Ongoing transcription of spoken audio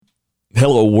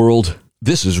Hello, world.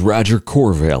 This is Roger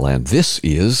Corvell, and this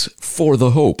is For the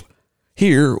Hope.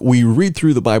 Here, we read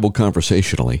through the Bible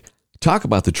conversationally, talk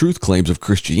about the truth claims of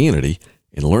Christianity,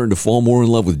 and learn to fall more in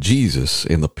love with Jesus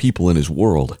and the people in his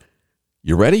world.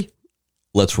 You ready?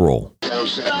 Let's roll.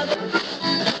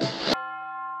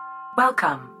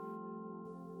 Welcome.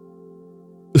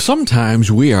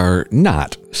 Sometimes we are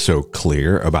not so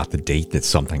clear about the date that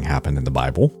something happened in the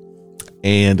Bible.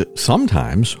 And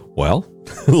sometimes, well,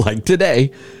 like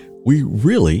today, we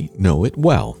really know it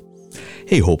well.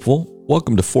 Hey, hopeful,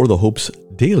 welcome to For the Hope's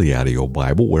Daily Audio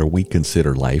Bible, where we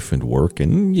consider life and work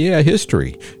and,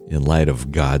 history in light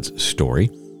of God's story.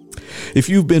 If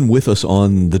you've been with us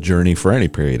on the journey for any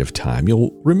period of time,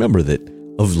 you'll remember that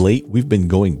of late we've been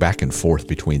going back and forth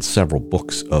between several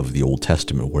books of the Old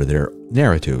Testament where their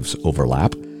narratives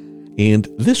overlap, and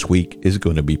this week is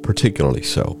going to be particularly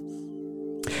so.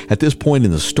 At this point in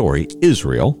the story,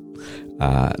 Israel,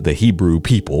 the Hebrew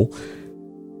people,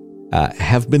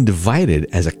 have been divided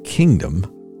as a kingdom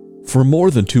for more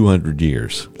than 200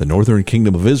 years. The northern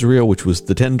kingdom of Israel, which was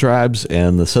the 10 tribes,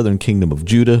 and the southern kingdom of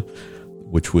Judah,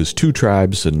 which was 2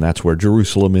 tribes, and that's where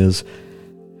Jerusalem is.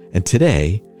 And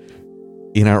today,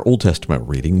 in our Old Testament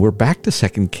reading, we're back to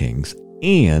 2 Kings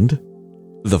and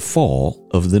the fall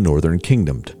of the northern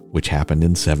kingdom, which happened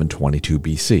in 722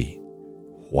 BC.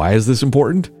 Why is this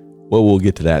important? Well, we'll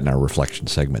get to that in our reflection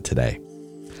segment today.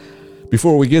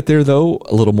 Before we get there, though,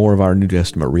 a little more of our New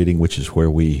Testament reading, which is where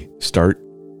we start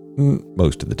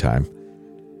most of the time.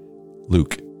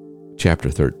 Luke chapter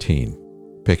 13,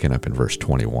 picking up in verse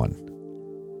 21.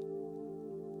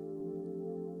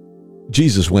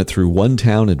 Jesus went through one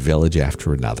town and village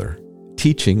after another,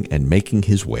 teaching and making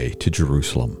his way to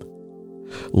Jerusalem.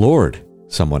 "Lord,"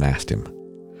 someone asked him,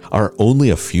 "are only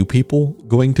a few people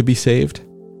going to be saved?"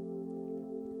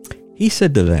 He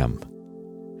said to them,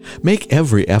 "Make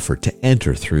every effort to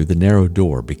enter through the narrow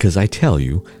door, because I tell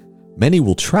you, many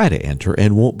will try to enter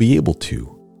and won't be able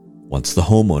to, once the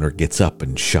homeowner gets up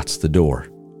and shuts the door.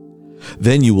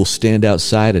 Then you will stand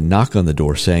outside and knock on the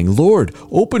door, saying, 'Lord,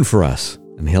 open for us.'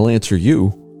 And he'll answer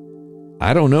you,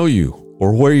 'I don't know you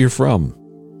or where you're from.'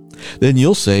 Then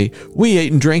you'll say, 'We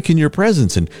ate and drank in your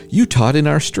presence, and you taught in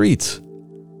our streets.'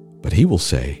 But he will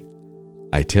say,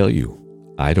 'I tell you,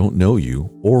 I don't know you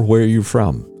or where you're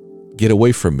from. Get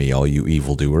away from me, all you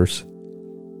evildoers.'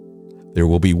 There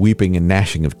will be weeping and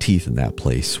gnashing of teeth in that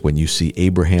place when you see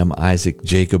Abraham, Isaac,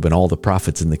 Jacob, and all the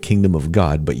prophets in the kingdom of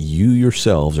God, but you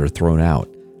yourselves are thrown out.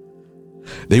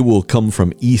 They will come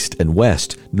from east and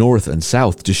west, north and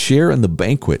south, to share in the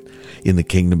banquet in the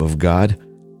kingdom of God.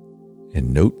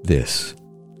 And note this,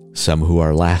 some who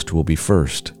are last will be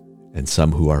first, and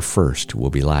some who are first will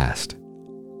be last."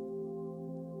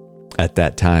 At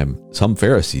that time, some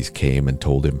Pharisees came and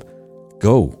told him,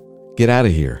 "Go, get out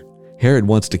of here. Herod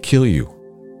wants to kill you."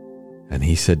 And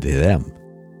he said to them,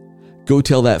 "Go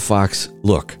tell that fox,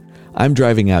 'Look, I'm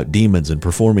driving out demons and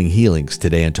performing healings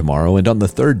today and tomorrow, and on the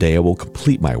third day I will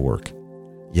complete my work.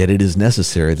 Yet it is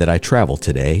necessary that I travel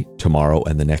today, tomorrow,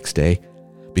 and the next day,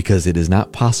 because it is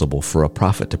not possible for a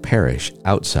prophet to perish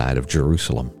outside of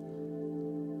Jerusalem.'"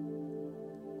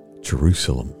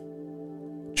 Jerusalem,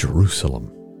 Jerusalem,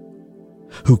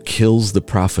 who kills the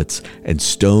prophets and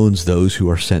stones those who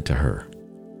are sent to her.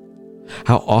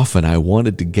 How often I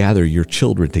wanted to gather your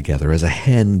children together as a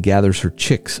hen gathers her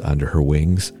chicks under her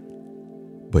wings,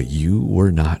 but you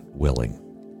were not willing.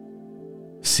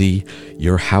 See,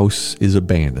 your house is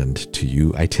abandoned to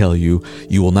you. I tell you,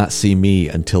 you will not see me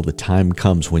until the time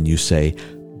comes when you say,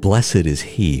 'Blessed is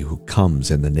he who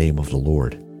comes in the name of the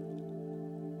Lord.'"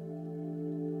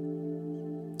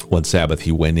 One Sabbath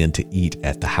he went in to eat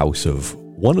at the house of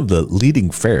one of the leading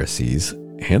Pharisees,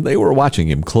 and they were watching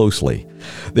him closely.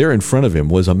 There in front of him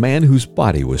was a man whose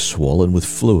body was swollen with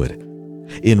fluid.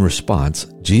 In response,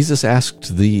 Jesus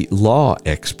asked the law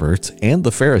experts and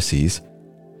the Pharisees,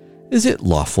 "Is it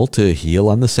lawful to heal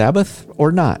on the Sabbath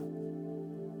or not?"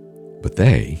 But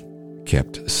they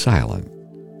kept silent.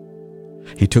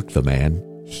 He took the man,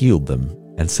 healed them,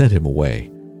 and sent him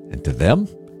away. And to them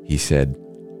he said,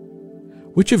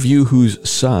 "Which of you whose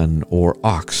son or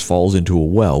ox falls into a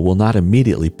well will not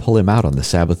immediately pull him out on the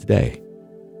Sabbath day?"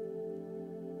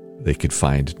 They could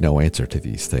find no answer to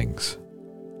these things.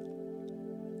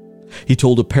 He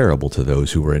told a parable to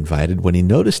those who were invited when he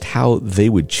noticed how they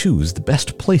would choose the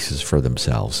best places for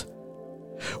themselves.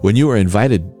 When you are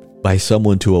invited by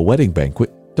someone to a wedding banquet,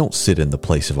 don't sit in the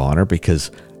place of honor,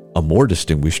 because a more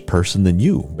distinguished person than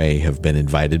you may have been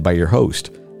invited by your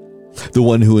host. The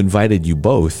one who invited you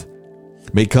both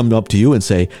may come up to you and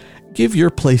say, "Give your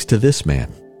place to this man."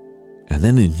 And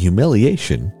then in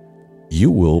humiliation, you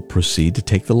will proceed to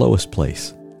take the lowest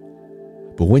place.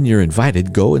 But when you're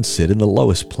invited, go and sit in the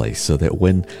lowest place, so that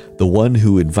when the one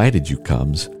who invited you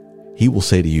comes, he will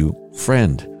say to you,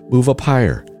 'Friend, move up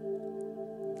higher.'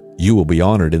 You will be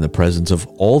honored in the presence of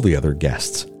all the other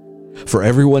guests. For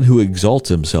everyone who exalts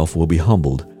himself will be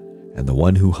humbled, and the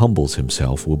one who humbles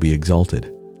himself will be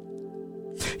exalted."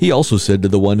 He also said to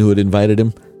the one who had invited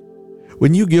him,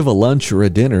 "When you give a lunch or a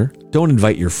dinner, don't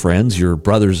invite your friends, your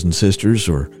brothers and sisters,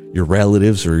 or your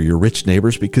relatives or your rich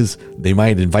neighbors, because they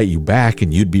might invite you back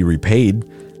and you'd be repaid.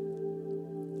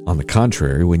 On the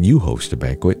contrary, when you host a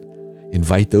banquet,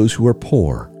 invite those who are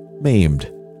poor, maimed,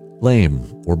 lame,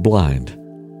 or blind,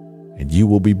 and you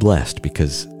will be blessed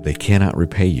because they cannot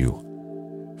repay you,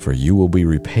 for you will be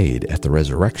repaid at the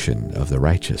resurrection of the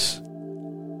righteous."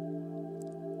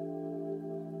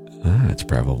 It's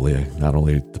probably not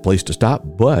only the place to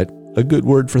stop, but a good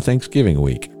word for Thanksgiving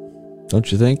week,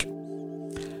 don't you think?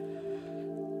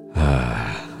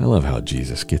 I love how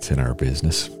Jesus gets in our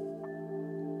business.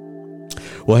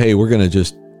 Well, hey, we're going to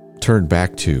just turn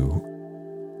back to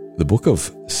the book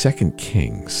of 2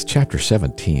 Kings, chapter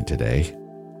 17 today,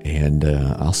 and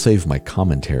I'll save my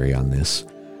commentary on this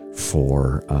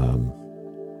for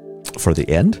the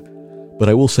end. But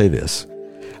I will say this.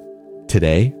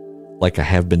 Today, like I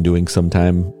have been doing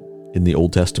sometime in the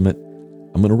Old Testament,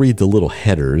 I'm going to read the little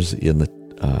headers in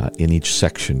each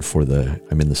section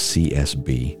I'm in the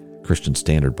CSB, Christian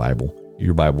Standard Bible.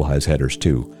 Your Bible has headers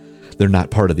too. They're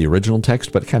not part of the original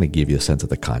text, but kind of give you a sense of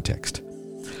the context.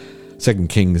 2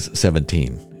 Kings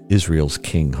 17, Israel's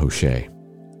king Hoshea.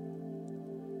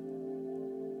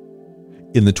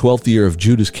 In the 12th year of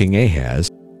Judah's king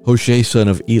Ahaz, Hoshea son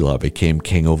of Elah became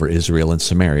king over Israel and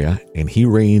Samaria, and he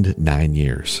reigned 9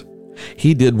 years.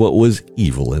 He did what was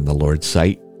evil in the Lord's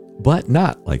sight, but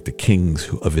not like the kings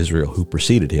of Israel who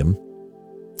preceded him.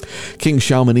 King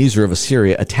Shalmaneser of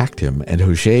Assyria attacked him, and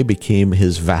Hoshea became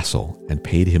his vassal and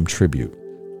paid him tribute.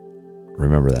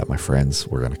 Remember that, my friends.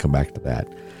 We're going to come back to that.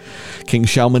 King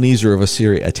Shalmaneser of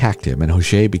Assyria attacked him, and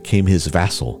Hoshea became his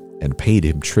vassal and paid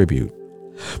him tribute.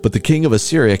 But the king of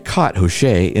Assyria caught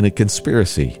Hoshea in a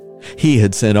conspiracy. He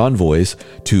had sent envoys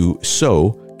to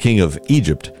So, king of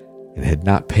Egypt, and had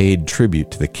not paid tribute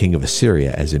to the king of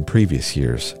Assyria as in previous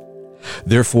years.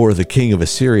 Therefore the king of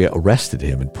Assyria arrested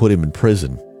him and put him in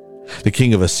prison. The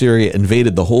king of Assyria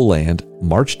invaded the whole land,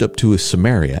 marched up to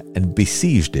Samaria, and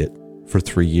besieged it for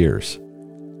 3 years.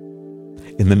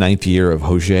 In the 9th year of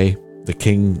Hoshea, the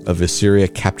king of Assyria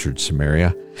captured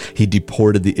Samaria. He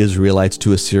deported the Israelites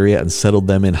to Assyria and settled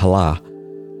them in Halah,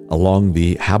 along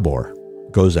the Habor,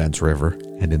 Gozan's river,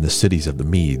 and in the cities of the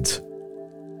Medes.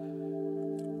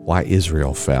 Why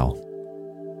Israel fell.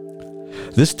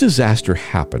 This disaster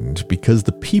happened because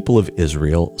the people of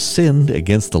Israel sinned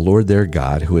against the Lord their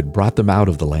God, who had brought them out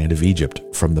of the land of Egypt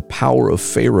from the power of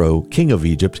Pharaoh, king of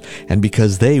Egypt, and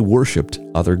because they worshipped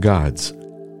other gods.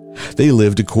 They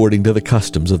lived according to the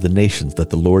customs of the nations that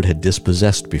the Lord had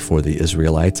dispossessed before the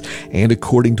Israelites, and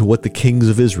according to what the kings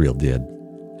of Israel did.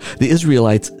 The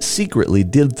Israelites secretly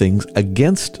did things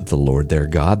against the Lord their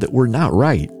God that were not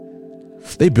right.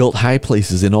 They built high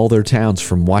places in all their towns,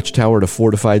 from watchtower to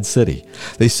fortified city.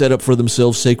 They set up for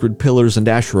themselves sacred pillars and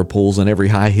Asherah poles on every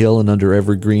high hill and under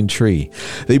every green tree.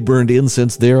 They burned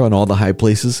incense there on all the high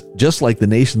places, just like the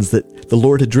nations that the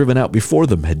Lord had driven out before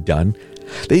them had done.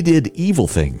 They did evil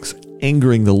things,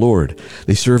 angering the Lord.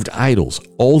 They served idols,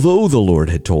 although the Lord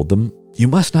had told them, "You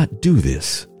must not do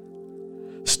this."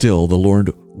 Still, the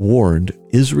Lord warned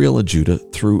Israel and Judah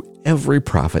through every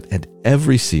prophet and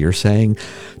every seer, saying,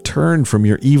 "Turn from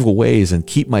your evil ways and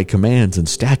keep my commands and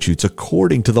statutes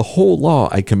according to the whole law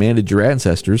I commanded your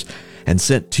ancestors and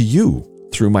sent to you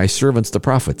through my servants the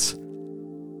prophets."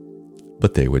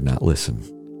 But they would not listen.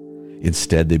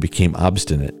 Instead, they became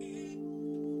obstinate,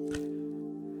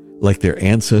 like their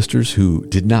ancestors who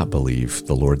did not believe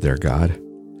the Lord their God.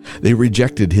 They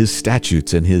rejected his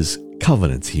statutes and his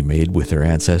covenants he made with their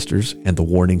ancestors and the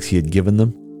warnings he had given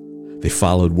them. They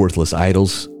followed worthless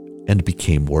idols and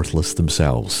became worthless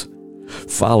themselves,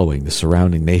 following the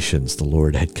surrounding nations the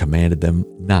Lord had commanded them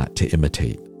not to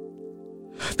imitate.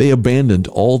 They abandoned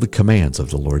all the commands of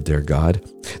the Lord their God.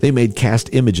 They made cast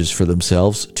images for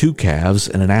themselves, 2 calves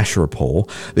and an Asherah pole.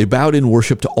 They bowed in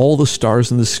worship to all the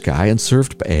stars in the sky and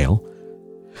served Baal.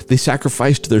 They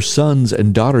sacrificed their sons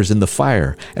and daughters in the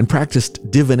fire and practiced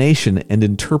divination and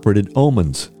interpreted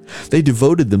omens. They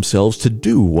devoted themselves to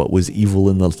do what was evil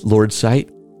in the Lord's sight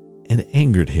and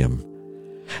angered him.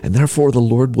 And therefore the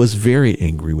Lord was very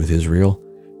angry with Israel,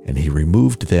 and he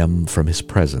removed them from his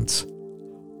presence.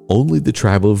 Only the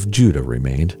tribe of Judah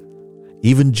remained.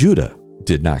 Even Judah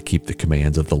did not keep the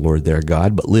commands of the Lord their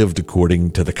God, but lived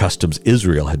according to the customs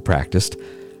Israel had practiced.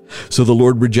 So the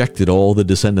Lord rejected all the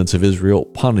descendants of Israel,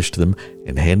 punished them,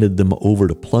 and handed them over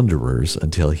to plunderers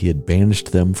until he had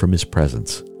banished them from his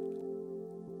presence.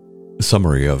 A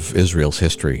summary of Israel's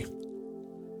history.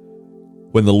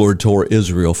 When the Lord tore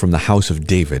Israel from the house of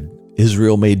David,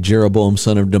 Israel made Jeroboam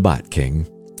son of Nebat king.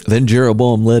 Then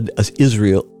Jeroboam led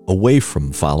Israel away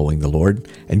from following the Lord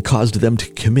and caused them to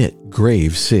commit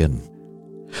grave sin.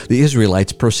 The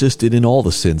Israelites persisted in all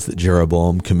the sins that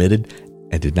Jeroboam committed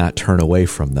and did not turn away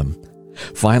from them.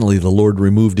 Finally, the Lord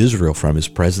removed Israel from his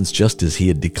presence, just as he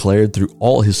had declared through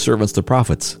all his servants the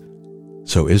prophets.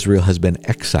 So Israel has been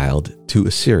exiled to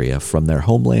Assyria from their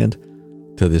homeland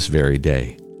to this very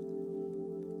day.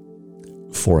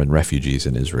 Foreign refugees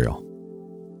in Israel.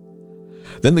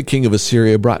 Then the king of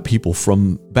Assyria brought people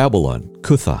from Babylon,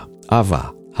 Cutha,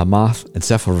 Ava, Hamath, and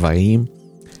Sepharvaim,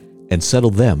 and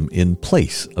settled them in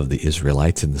place of the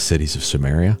Israelites in the cities of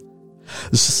Samaria.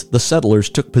 The settlers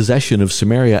took possession of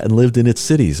Samaria and lived in its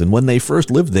cities, and when they first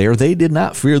lived there, they did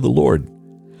not fear the Lord.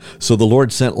 So the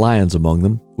Lord sent lions among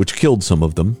them, which killed some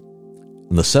of them.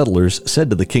 And the settlers said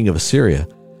to the king of Assyria,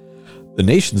 "The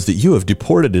nations that you have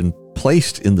deported and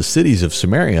placed in the cities of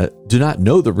Samaria do not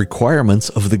know the requirements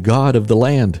of the God of the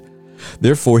land.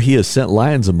 Therefore he has sent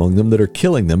lions among them that are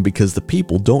killing them, because the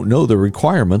people don't know the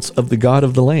requirements of the God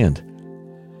of the land."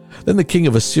 Then the king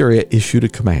of Assyria issued a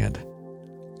command.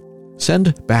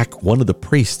 "Send back one of the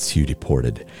priests you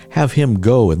deported. Have him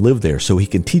go and live there so he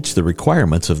can teach the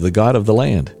requirements of the God of the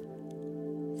land."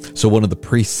 So one of the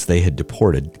priests they had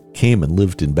deported came and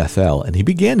lived in Bethel, and he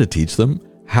began to teach them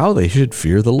how they should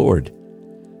fear the Lord.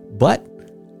 But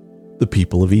the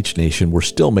people of each nation were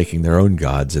still making their own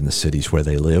gods in the cities where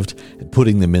they lived, and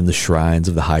putting them in the shrines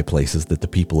of the high places that the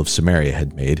people of Samaria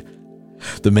had made.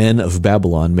 The men of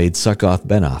Babylon made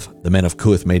Succoth-Benoth. The men of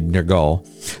Cuth made Nergal.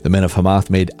 The men of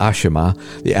Hamath made Ashima.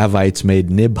 The Avites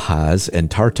made Nibhaz and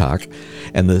Tartak.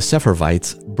 And the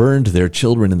Sepharvites burned their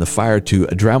children in the fire to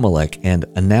Adramelech and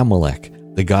Anamelech,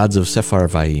 the gods of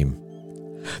Sepharvaim.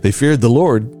 They feared the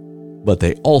Lord, but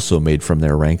they also made from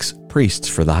their ranks priests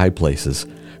for the high places,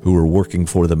 who were working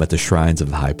for them at the shrines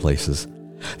of the high places.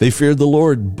 They feared the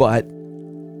Lord, but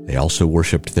they also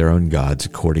worshipped their own gods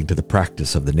according to the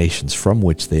practice of the nations from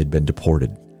which they had been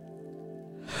deported.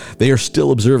 They are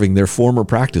still observing their former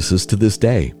practices to this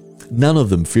day. None of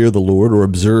them fear the Lord or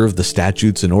observe the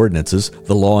statutes and ordinances,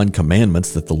 the law and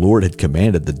commandments that the Lord had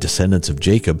commanded the descendants of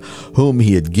Jacob, whom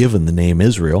he had given the name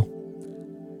Israel.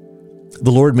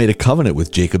 The Lord made a covenant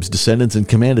with Jacob's descendants and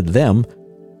commanded them,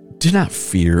 "Do not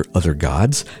fear other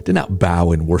gods. Do not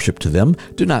bow and worship to them.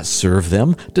 Do not serve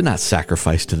them. Do not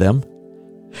sacrifice to them.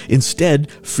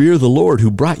 Instead, fear the Lord who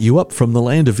brought you up from the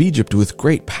land of Egypt with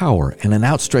great power and an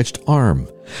outstretched arm.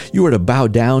 You are to bow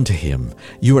down to him.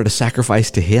 You are to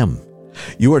sacrifice to him.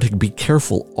 You are to be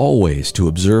careful always to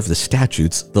observe the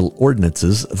statutes, the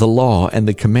ordinances, the law, and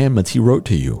the commandments he wrote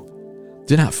to you.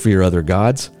 Do not fear other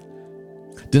gods.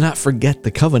 Do not forget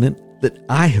the covenant that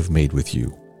I have made with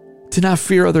you. Do not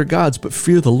fear other gods, but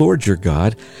fear the Lord your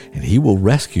God, and he will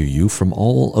rescue you from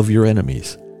all of your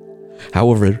enemies."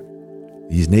 However,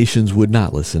 these nations would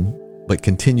not listen, but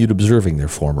continued observing their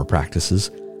former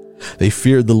practices. They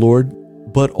feared the Lord,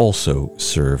 but also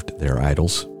served their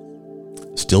idols.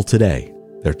 Still today,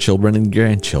 their children and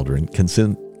grandchildren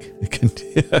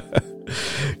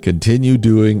continue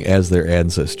doing as their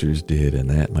ancestors did, and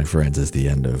that, my friends, is the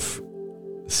end of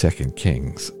 2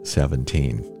 Kings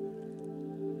 17.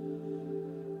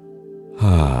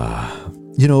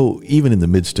 Even in the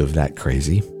midst of that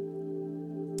crazy,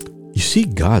 you see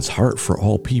God's heart for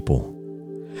all people.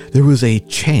 There was a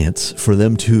chance for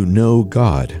them to know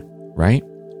God, right?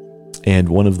 And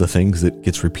one of the things that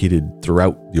gets repeated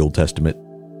throughout the Old Testament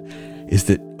is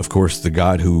that, of course, the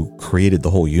God who created the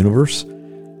whole universe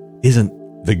isn't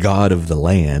the God of the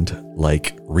land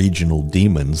like regional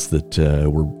demons that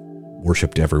were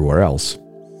worshipped everywhere else.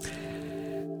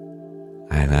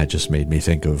 And that just made me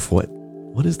think of what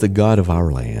is the God of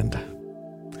our land?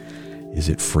 Is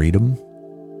it freedom?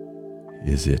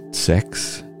 Is it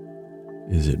sex?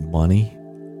 Is it money?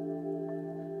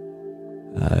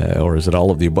 Or is it all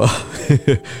of the above?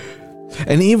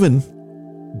 And even,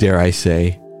 dare I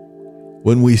say,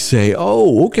 when we say,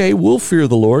 "Oh, okay, we'll fear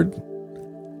the Lord,"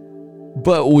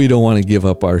 but we don't want to give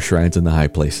up our shrines in the high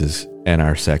places and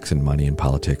our sex and money and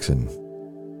politics and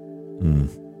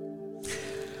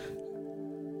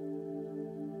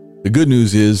The good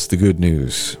news is the good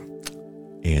news.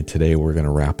 And today we're going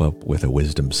to wrap up with a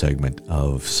wisdom segment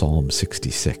of Psalm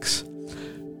 66.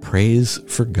 Praise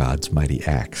for God's mighty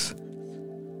acts.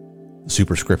 The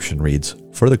superscription reads,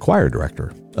 for the choir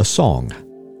director, a song,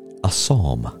 a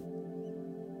psalm.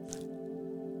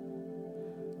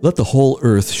 Let the whole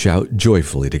earth shout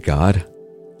joyfully to God.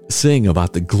 Sing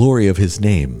about the glory of his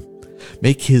name.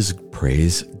 Make his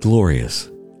praise glorious.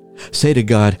 Say to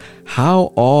God,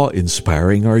 how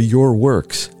awe-inspiring are your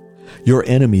works. Your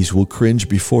enemies will cringe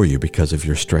before you because of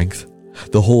your strength.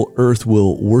 The whole earth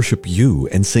will worship you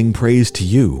and sing praise to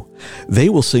you. They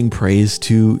will sing praise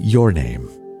to your name.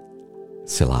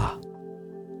 Selah.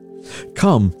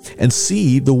 Come and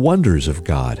see the wonders of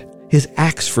God. His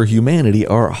acts for humanity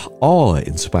are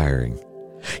awe-inspiring.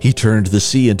 He turned the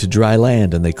sea into dry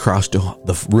land, and they crossed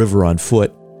the river on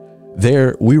foot.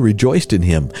 There we rejoiced in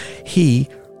him. He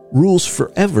rules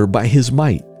forever by his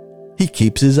might. He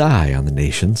keeps his eye on the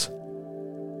nations.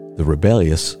 The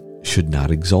rebellious should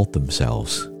not exalt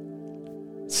themselves.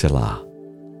 Selah.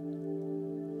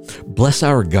 Bless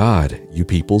our God, you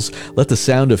peoples. Let the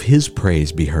sound of his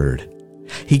praise be heard.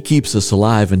 He keeps us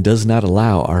alive and does not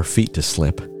allow our feet to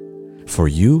slip. For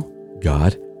you,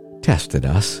 God, tested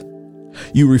us.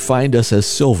 You refined us as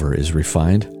silver is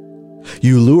refined.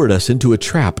 You lured us into a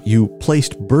trap. You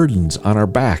placed burdens on our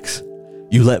backs.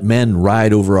 You let men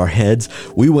ride over our heads.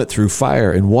 We went through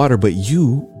fire and water, but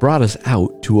you brought us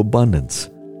out to abundance.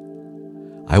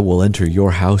 I will enter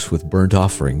your house with burnt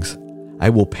offerings. I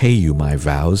will pay you my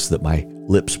vows that my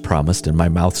lips promised and my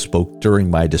mouth spoke during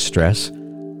my distress.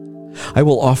 I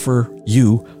will offer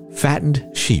you fattened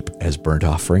sheep as burnt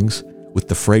offerings with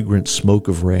the fragrant smoke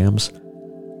of rams.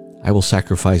 I will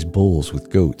sacrifice bulls with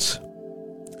goats.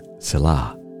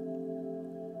 Selah.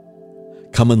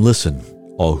 Come and listen,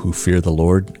 all who fear the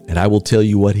Lord, and I will tell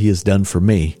you what he has done for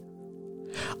me.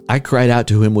 I cried out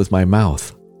to him with my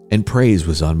mouth, and praise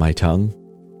was on my tongue.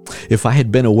 If I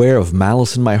had been aware of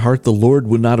malice in my heart, the Lord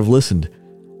would not have listened.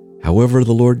 However,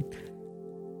 the Lord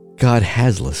God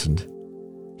has listened.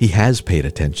 He has paid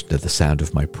attention to the sound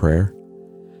of my prayer.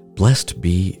 Blessed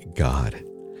be God.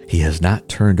 He has not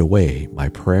turned away my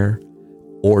prayer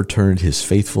or turned his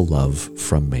faithful love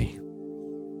from me.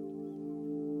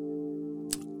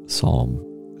 Psalm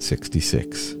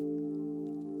 66.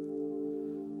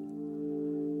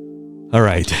 All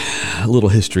right, a little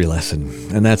history lesson,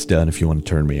 and that's done if you want to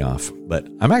turn me off. But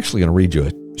I'm actually going to read you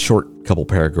a short couple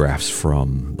paragraphs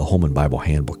from the Holman Bible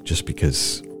Handbook, just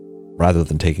because rather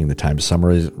than taking the time to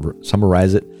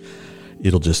summarize it,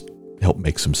 it'll just help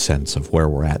make some sense of where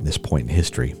we're at in this point in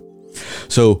history.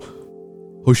 So,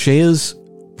 Hoshea's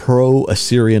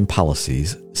pro-Assyrian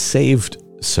policies saved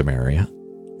Samaria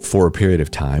for a period of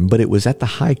time, but it was at the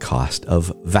high cost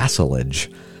of vassalage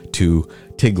to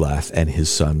Tiglath and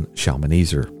his son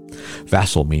Shalmaneser.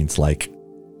 Vassal means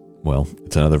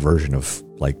it's another version of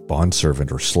like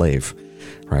bondservant or slave,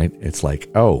 right? It's like,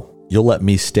 oh, you'll let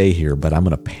me stay here, but I'm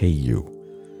going to pay you.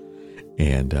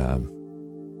 And,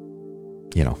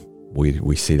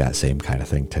 we see that same kind of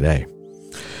thing today.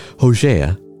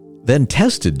 Hosea then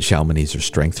tested Shalmaneser's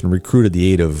strength and recruited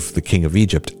the aid of the king of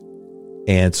Egypt.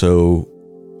 And so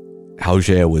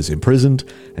Hosea was imprisoned,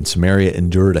 and Samaria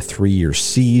endured a 3-year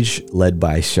siege led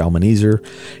by Shalmaneser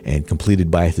and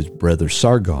completed by his brother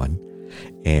Sargon.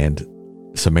 And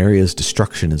Samaria's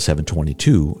destruction in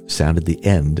 722 sounded the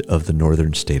end of the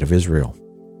northern state of Israel.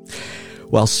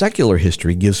 While secular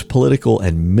history gives political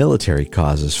and military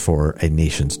causes for a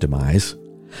nation's demise,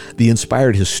 the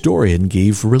inspired historian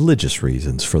gave religious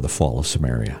reasons for the fall of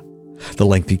Samaria. The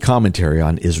lengthy commentary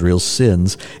on Israel's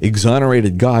sins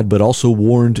exonerated God, but also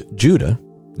warned Judah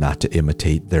not to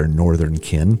imitate their northern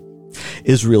kin.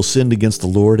 Israel sinned against the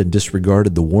Lord and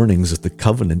disregarded the warnings of the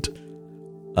covenant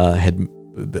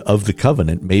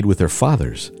made with their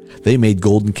fathers. They made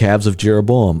golden calves of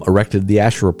Jeroboam, erected the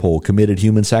Asherah pole, committed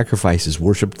human sacrifices,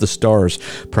 worshipped the stars,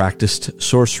 practiced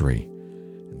sorcery.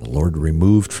 And the Lord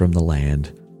removed from the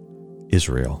land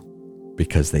Israel,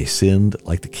 because they sinned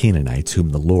like the Canaanites whom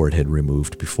the Lord had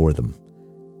removed before them.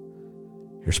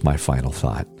 Here's my final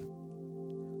thought.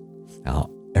 Now,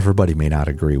 everybody may not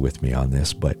agree with me on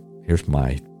this, but here's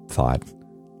my thought.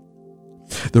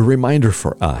 The reminder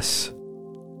for us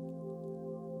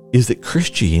is that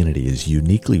Christianity is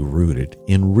uniquely rooted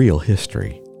in real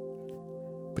history.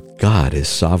 But God is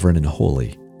sovereign and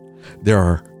holy. There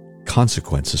are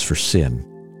consequences for sin.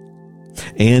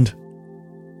 And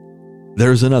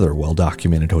there's another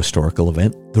well-documented historical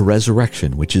event, the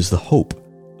resurrection, which is the hope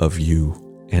of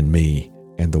you and me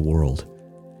and the world.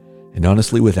 And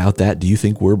honestly, without that, do you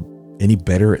think we're any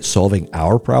better at solving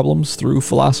our problems through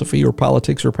philosophy or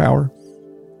politics or power?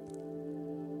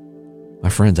 My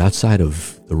friends, outside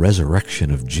of the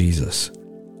resurrection of Jesus,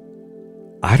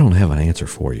 I don't have an answer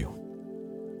for you.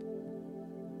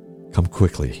 Come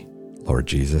quickly, Lord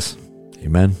Jesus.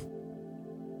 Amen.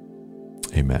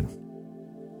 Amen.